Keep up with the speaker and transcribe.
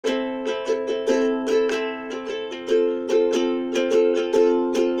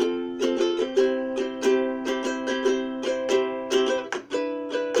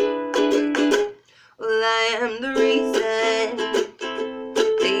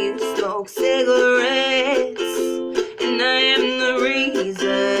smoke cigarettes, and I am the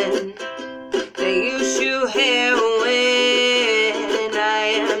reason that you shoot heroin.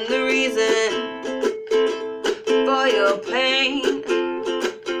 I am the reason for your pain,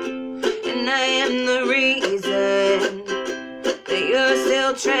 and I am the reason that you're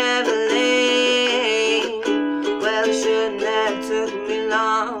still traveling. Well, it shouldn't have took me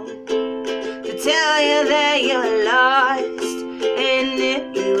long to tell you that you're lost, and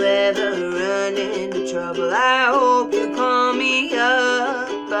if you ever run into trouble, I hope you call me up.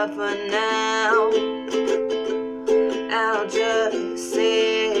 But for now, I'll just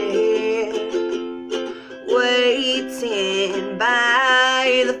sit here waiting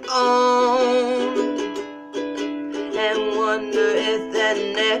by the phone and wonder if that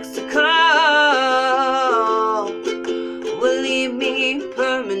next call will leave me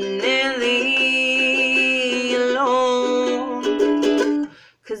permanently alone.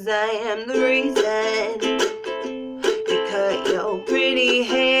 'Cause I am the reason you cut your pretty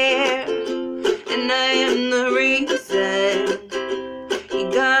hair, and I am the reason you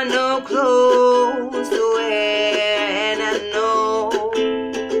got no clothes to wear. And I know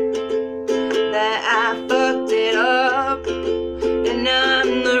that I fucked it up, and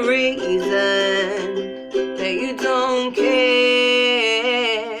I'm the reason that you don't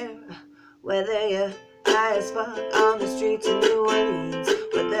care. Whether you're high as fuck on the streets of New Orleans,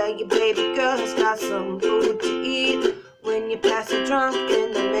 whether your baby girl has got some food to eat when you pass her drunk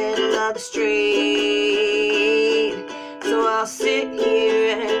in the middle of the street. So I'll sit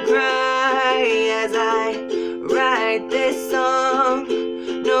here and cry as I write this song,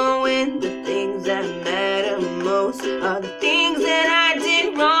 knowing the things that matter most are the things that I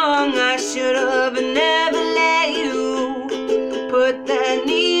did wrong. I should have never let you put that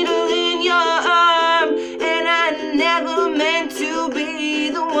needle in your arm, and I never meant to be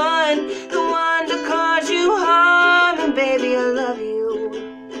the one to cause you harm. And baby, I love you.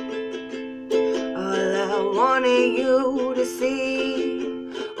 All I wanted you to see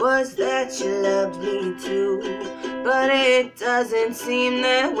was that you loved me too, but it doesn't seem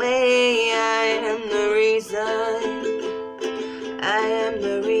that way. I am the reason. I am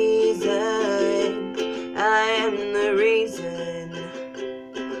the reason.